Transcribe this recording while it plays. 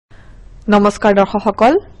নমস্কাৰ দৰ্শক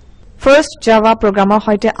সকল ফাৰ্ষ্ট জাভা প্ৰগ্ৰামৰ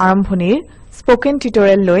সৈতে আৰম্ভণিৰ স্পোকেন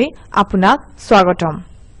টিউটৰিয়েল লৈ আপোনাক স্বাগতম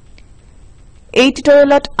এই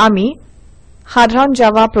টিউটৰিয়েলত আমি সাধাৰণ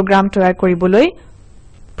জাভা প্ৰগ্ৰাম তৈয়াৰ কৰিবলৈ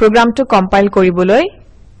প্ৰগ্ৰামটো কম্পাইল কৰিবলৈ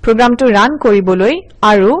প্ৰগ্ৰামটো ৰান কৰিবলৈ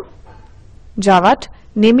আৰু জাভাত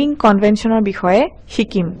নেমিং কনভেনচনৰ বিষয়ে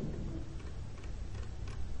শিকিম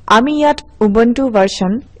আমি ইয়াত উবুন্টু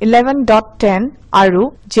ভাৰ্সন 11.10 আৰু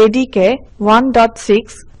JDK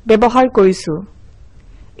 1.6 ব্যৱহাৰ কৰিছো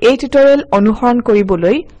এই টিউটৰিয়েল অনুসৰণ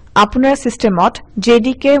কৰিবলৈ আপোনাৰ সিস্টেমত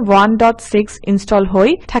JDK 1.6 ইনষ্টল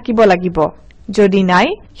হৈ থাকিব লাগিব যদি নাই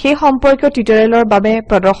সেই সম্পৰ্কীয় টিউটৰিয়েলৰ বাবে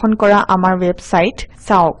প্ৰদৰ্শন কৰা আমাৰ ওয়েবসাইট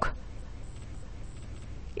চাওক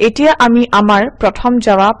এতিয়া আমি আমাৰ প্ৰথম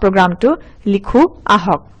জাভা প্ৰগ্ৰামটো লিখো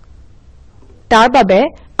আহক তাৰ বাবে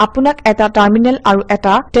আপোনাক এটা টাৰ্মিনেল আৰু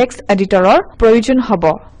এটা টেক্সট এডিটৰৰ প্ৰয়োজন হ'ব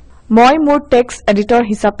মই মোৰ টেক্সট এডিটৰ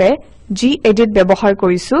হিচাপে gedit ব্যৱহাৰ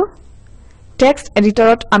কৰিছো টেক্সট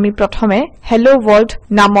এডিটৰত আমি প্ৰথমে হেল্ল world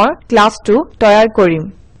নামৰ ক্লাছটো তৈয়াৰ কৰিম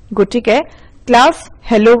গতিকে ক্লাছ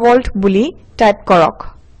হেল্ল world বুলি টাইপ কৰক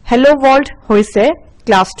হেল্ল world হৈছে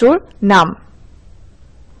ক্লাছটোৰ নাম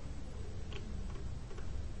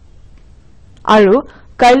আৰু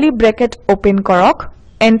কাৰ্লি ব্ৰেকেট ওপেন কৰক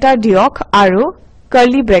এন্টাৰ দিয়ক আৰু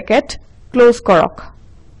কাৰ্লি ব্ৰেকেট ক্লোজ কৰক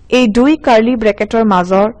এই দুই কাৰ্লি ব্ৰেকেটৰ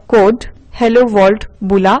মাজৰ কোড হেল্ল world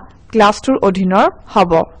বোলা ক্লাছটোৰ অধীনৰ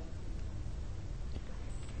হ'ব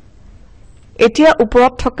এতিয়া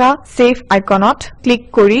ওপৰত থকা সেভ আইকনত ক্লিক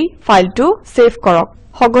কৰি ফাইলটো সেভ কৰক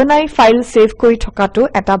সঘনাই ফাইল সেভ কৰি থকাটো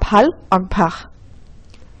এটা ভাল অভ্যাস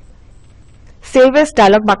সেভ এজ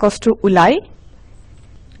ডায়লগ বাকচটো ওলাই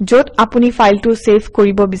য'ত আপুনি ফাইলটো সেভ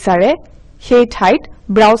কৰিব বিচাৰে সেই ঠাইত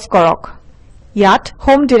ব্ৰাউজ কৰক ইয়াত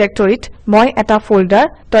হোম ডিৰেক্টৰীত মই এটা ফোল্ডাৰ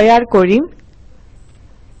তৈয়াৰ কৰিম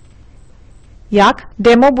ইয়াক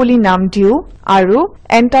ডেমো বুলি নাম দিও আৰু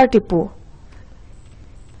এন্টাৰ টিপো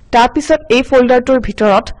তাৰ পিছত এই ফোল্ডাৰটোৰ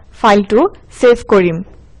ভিতৰত ফাইলটো সেভ কৰিম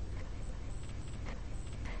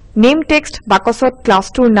নেম টেক্সট বাকচত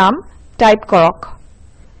ক্লাছটোৰ নাম টাইপ কৰক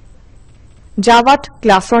জাভাত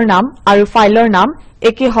ক্লাছৰ নাম আৰু ফাইলৰ নাম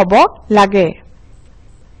একে হ'ব লাগে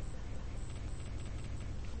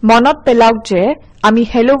মনত পেলাওক যে আমি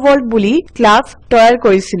হেল্ল world বুলি ক্লাছ তৈয়াৰ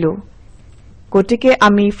কৰিছিলো গতিকে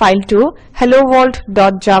আমি ফাইলটো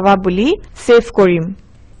helloworld.java বুলি সেভ কৰিম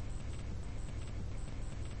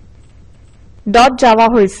 .java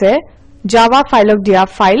হৈছে জাভা ফাইলক দিয়া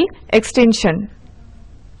ফাইল এক্সটেনশন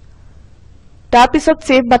তাৰ পিছত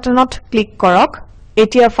সেভ বাটনত ক্লিক কৰক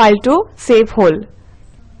এতিয়া ফাইলটো সেভ হ'ল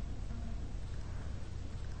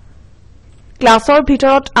ক্লাছৰ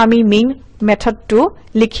ভিতৰত আমি মেইন মেথডটো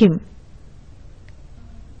লিখিম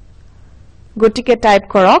গতিকে টাইপ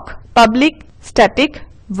কৰক public static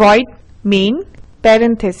void main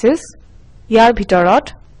parenthesis ইয়াৰ ভিতৰত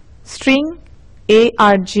string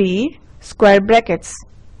arg square brackets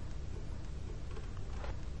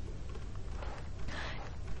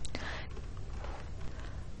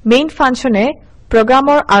main functione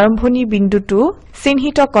programৰ আৰম্ভণি বিন্দুটো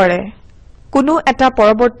চিহ্নিত কৰে কোনো এটা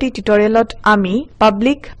পৰৱৰ্তী টিউটৰিয়েলত আমি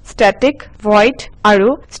পাব্লিক static void আৰু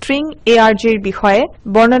string arg ৰ বিষয়ে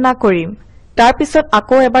বৰ্ণনা কৰিম তাৰ পিছত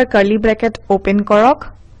আকৌ এবাৰ কাৰ্লি ব্ৰেকেট ওপেন কৰক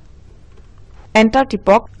এন্টাৰ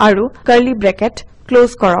টিপক আৰু কাৰ্লি ব্ৰেকেট ক্লোজ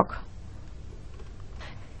কৰক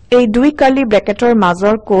এই দুই কাৰ্লি ব্ৰেকেটৰ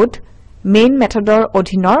মাজৰ কোড মেইন মেথডৰ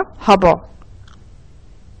অধীনৰ হ'ব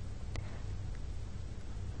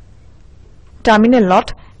টাৰ্মিনেলত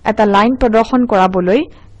এটা লাইন প্ৰদৰ্শন কৰাবলৈ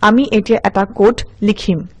আমি এতিয়া এটা কোড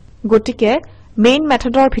লিখিম গতিকে মেইন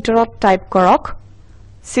মেথডৰ ভিতৰত টাইপ কৰক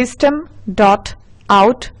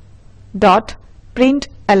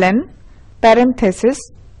system.out.println parenthesis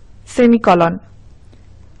semicolon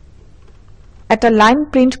এটা লাইন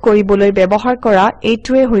প্ৰিন্ট কৰিবলৈ ব্যৱহাৰ কৰা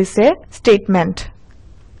এইটোৱে হৈছে স্টেটমেন্ট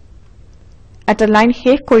এটা লাইন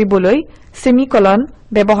শেষ কৰিবলৈ সেমিকলন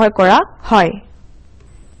ব্যৱহাৰ কৰা হয়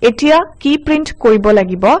এতিয়া কি প্ৰিন্ট কৰিব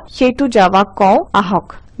লাগিব সেইটো জাভা কওঁ আহক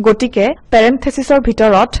গতিকে parenthesisৰ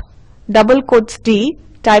ভিতৰত ডাবল কোটছ দি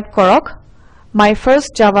টাইপ কৰক my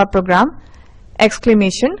first java program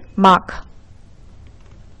exclamation mark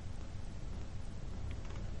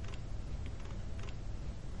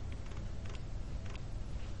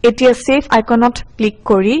এতিয়া সেভ আইকনত ক্লিক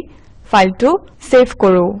কৰি ফাইলটো সেভ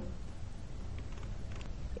কৰো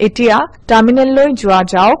এতিয়া টাৰ্মিনেললৈ যোৱা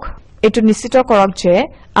যাওক এটো নিশ্চিত কৰক যে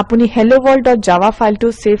আপুনি helloworld.java ফাইলটো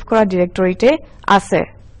সেভ কৰা ডিৰেক্টৰীতে আছে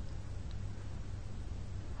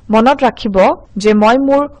মনত ৰাখিব যে মই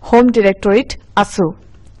মোৰ হোম ডিৰেক্টৰীত আছো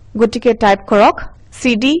গতিকে টাইপ কৰক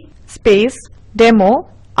cd স্পেচ ডেমো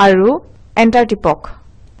আৰু এন্টাৰ টিপক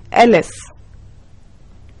ls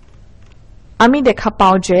আমি দেখা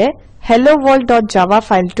পাও যে helloworld.java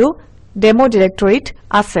ফাইলটো ডেমো ডিৰেক্টৰীত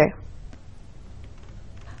আছে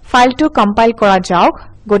ফাইলটো কম্পাইল কৰা যাওক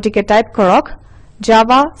গতিকে টাইপ কৰক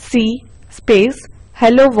জাভাক স্পেচ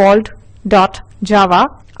helloworld.java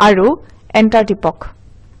আৰু এণ্টাৰ টিপক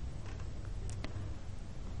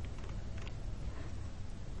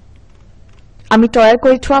আমি তৈয়াৰ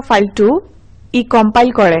কৰি থোৱা ফাইলটো ই কম্পাইল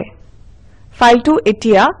কৰে ফাইলটো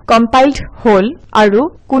এতিয়া কম্পাইলড হল আৰু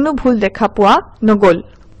কোনো ভুল দেখা পোৱা নগল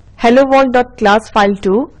helloworld.class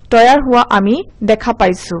ফাইলটো তৈয়াৰ হোৱা আমি দেখা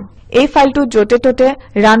পাইছো এই ফাইলটো যতে ততে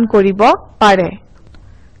ৰান কৰিব পাৰে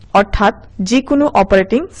অৰ্থাৎ যিকোনো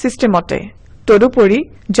অপাৰেটিং সিস্টেমতে তদুপৰি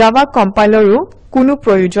জাভা কম্পাইলৰো কোনো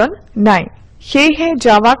প্ৰয়োজন নাই সেয়েহে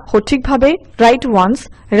জাভাক সঠিকভাৱে ৰাইট ওয়ান্স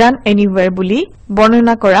ৰান এনিৱেৰ বুলি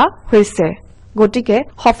বৰ্ণনা কৰা হৈছে গতিকে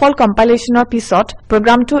সফল কম্পাইলেচনৰ পিছত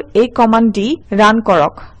প্ৰগ্ৰামটো এই কমান্ড দি ৰান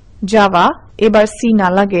কৰক জাভা এবাৰ C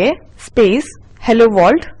নালাগে স্পেচ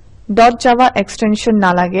helloworld.java এক্সটেনশন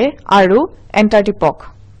নালাগে আৰু এণ্টাৰ টিপক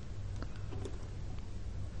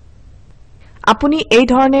আপুনি এই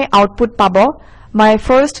ধৰণে আউটপুট পাব মাই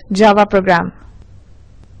ফাৰ্ষ্ট জাভা প্ৰগ্ৰাম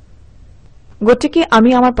গতিকে আমি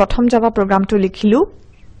আমাৰ প্ৰথম জাভা প্ৰগ্ৰামটো লিখিলো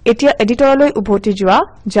এতিয়া এডিটৰলৈ উভতি যোৱা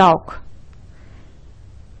যাওক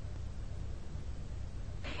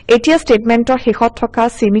এতিয়া স্টেটমেন্টৰ শেষত থকা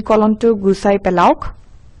সেমিকলনটো গুচাই পেলাওক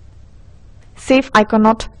সেভ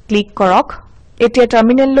আইকনত ক্লিক কৰক এতিয়া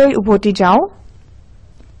টাৰ্মিনেললৈ উভতি যাও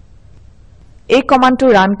এই কমান্ডটো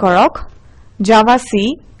ৰান কৰক জাভাক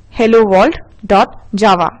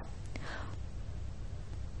helloworld.java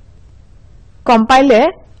কম্পাইলে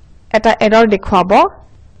এটা এৰৰ দেখুৱাব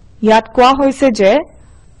ইয়াত কোৱা হৈছে যে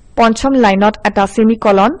পঞ্চম লাইনত এটা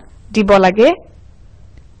সেমিকলন দিব লাগে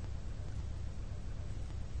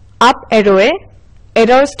আপ এৰোৱে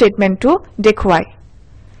এৰৰ স্টেটমেন্টটো দেখুৱায়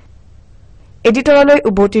এডিটৰলৈ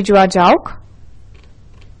উভতি যোৱা যাওক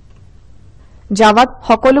জাভাত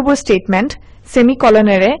সকলোবোৰ স্টেটমেন্ট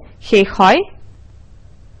সেমিকলনেৰে শেষ হয়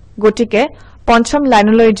গতিকে পঞ্চম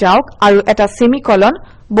লাইনলৈ যাওক আৰু এটা সেমিকলন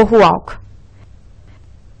বহুৱাওক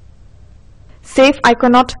সেভ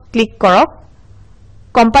আইকনত ক্লিক কৰক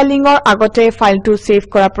কম্পাইলিঙৰ আগতে ফাইলটো সেভ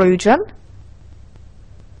কৰা প্ৰয়োজন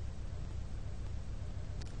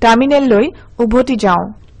টাৰ্মিনেললৈ উভতি যাও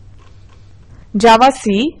জাভাক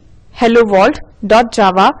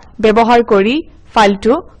helloworld.java ব্যৱহাৰ কৰি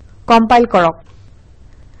ফাইলটো কম্পাইল কৰক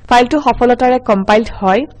ফাইলটো সফলতাৰে কম্পাইলড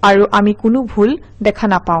হয় আৰু আমি কোনো ভুল দেখা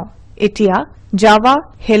নাপাও এতিয়া জাভা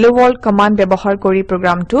helloworld কমান্ড ব্যৱহাৰ কৰি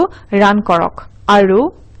প্ৰগ্ৰামটো ৰান কৰক আৰু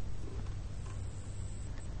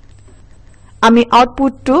আমি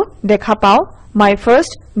আউটপুটটো দেখা পাও মাই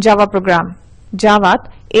ফাৰ্ষ্ট জাভা প্ৰগ্ৰাম জাভাত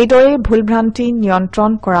এইদৰে ভুলভ্ৰান্তি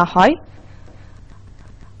নিয়ন্ত্ৰণ কৰা হয়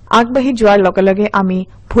আগবাঢ়ি যোৱাৰ লগে লগে আমি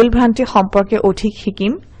ভুলভ্ৰান্তি সম্পৰ্কে অধিক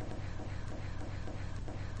শিকিম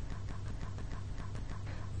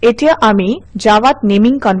এতিয়া আমি জাভাত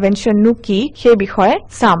নেমিং কনভেনশননো কি সেই বিষয়ে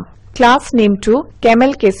চাম ক্লাছ নেমটো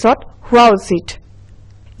কেমেল কেছত হোৱা উচিত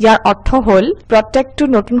ইয়াৰ অৰ্থ হল প্ৰত্যেকটো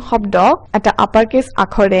নতুন শব্দ এটা আপাৰ কেছ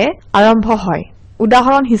আখৰে আৰম্ভ হয়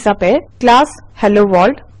উদাহৰণ হিচাপে ক্লাছ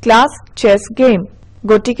helloworld ক্লাছ চেছ গেম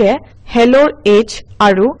গতিকে হেল্লৰ H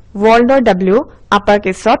আৰু worldৰ W আপাৰ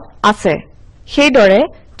কেছত আছে সেইদৰে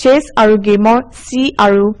চেছ আৰু গেমৰ C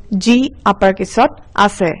আৰু G আপাৰ কেছত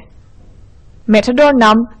আছে মেথডৰ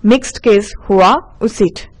নাম মিক্সড কেছ হোৱা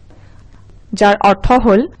উচিত যাৰ অৰ্থ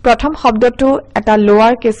হল প্ৰথম শব্দটো এটা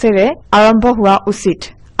লোৱাৰ কেছেৰে আৰম্ভ হোৱা উচিত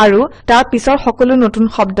আৰু তাৰ পিছৰ সকলো নতুন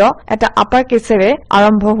শব্দ এটা আপাৰ কেছেৰে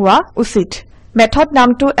আৰম্ভ হোৱা উচিত মেথড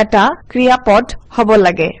নামটো এটা ক্ৰিয়াপদ হ'ব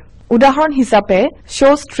লাগে উদাহৰণ হিচাপে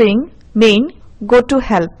showString main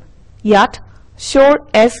goToHelp ইয়াত showৰ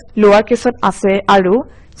S লোৱাৰ কেছত আছে আৰু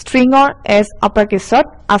stringৰ S আপাৰ কেছত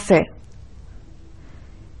আছে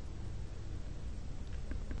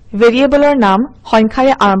ভেৰিয়েবলৰ নাম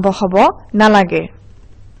সংখ্যাৰে আৰম্ভ হ'ব নালাগে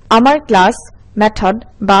আমাৰ ক্লাছ মেথড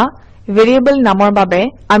বা ভেৰিয়েবল নামৰ বাবে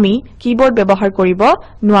আমি কিবৰ্ড ব্যৱহাৰ কৰিব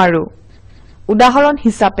নোৱাৰো উদাহৰণ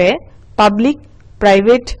হিচাপে পাব্লিক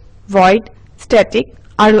প্ৰাইভেট ভইড ষ্টেটিক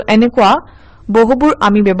আৰু এনেকুৱা বহুবোৰ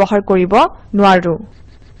আমি ব্যৱহাৰ কৰিব নোৱাৰো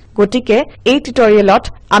গতিকে এই টিউটৰিয়েলত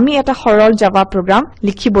আমি এটা সৰল জাভা প্ৰগ্ৰাম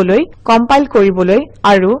লিখিবলৈ কম্পাইল কৰিবলৈ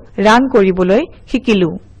আৰু ৰান কৰিবলৈ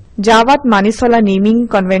শিকিলো জাভাত মানি চলা নেমিং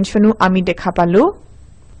কনভেনশনো আমি দেখা পালো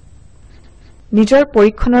নিজৰ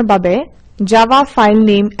পৰীক্ষণৰ বাবে Java file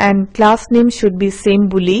name and class name should be same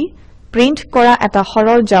বুলি প্ৰিন্ট কৰা এটা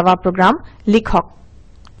সৰল জাভা প্ৰগ্ৰাম লিখক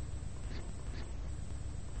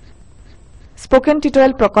স্পোকেন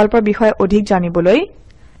টিউটৰিয়েল প্ৰকল্পৰ বিষয়ে অধিক জানিবলৈ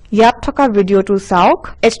ইয়াত থকা ভিডিঅটো চাওক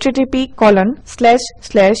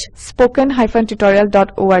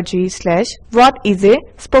http://spoken-tutorial.org/what is a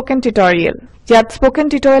spoken tutorial ইয়াত স্পোকেন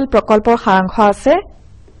টিউটৰিয়েল প্ৰকল্পৰ সাৰাংশ আছে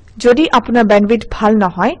যদি আপোনাৰ বেণ্ডৱিডথ ভাল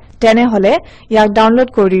নহয় তেনেহলে ইয়াক ডাউনলোড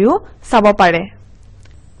কৰিও চাব পাৰে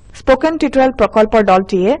স্পোকেন টিউটৰিয়েল প্ৰকল্পৰ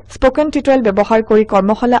দলটিয়ে স্পোকেন টিউটৰিয়েল ব্যৱহাৰ কৰি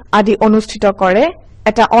কৰ্মশালা আদি অনুষ্ঠিত কৰে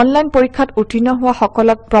এটা অনলাইন পৰীক্ষাত উত্তীৰ্ণ হোৱা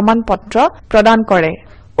সকলক প্ৰমাণপত্ৰ প্ৰদান কৰে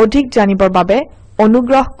অধিক জানিবৰ বাবে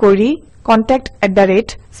অনুগ্ৰহ কৰি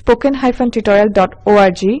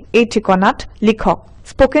contact@spoken-tutorial.org এই ঠিকনাত লিখক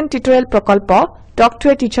স্পোকেন টিউটৰিয়েল প্ৰকল্প টক টু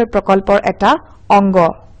এ টিচাৰ প্ৰকল্পৰ এটা অংগ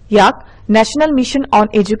ইয়াক national mission on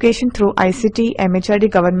education through ICT MHRD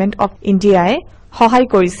government of ইণ্ডিয়াই সহায়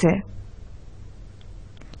কৰিছে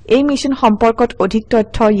এই মিছন সম্পৰ্কত অধিক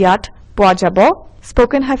তথ্য ইয়াত পোৱা যাব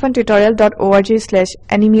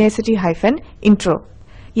spoken-tutorial.org/nmeict-intro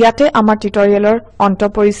ইয়াতে আমাৰ টিউটৰিয়েলৰ অন্ত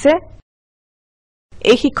পৰিছে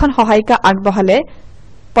এই শিক্ষণ সহায়িকা আগবঢ়ালে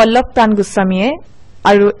পল্লৱ প্ৰাণ গোস্বামীয়ে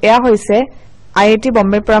আৰু এয়া হৈছে IIT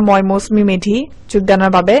বম্বেৰ পৰা মই মৌচুমী মেধি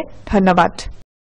যোগদানৰ বাবে ধন্যবাদ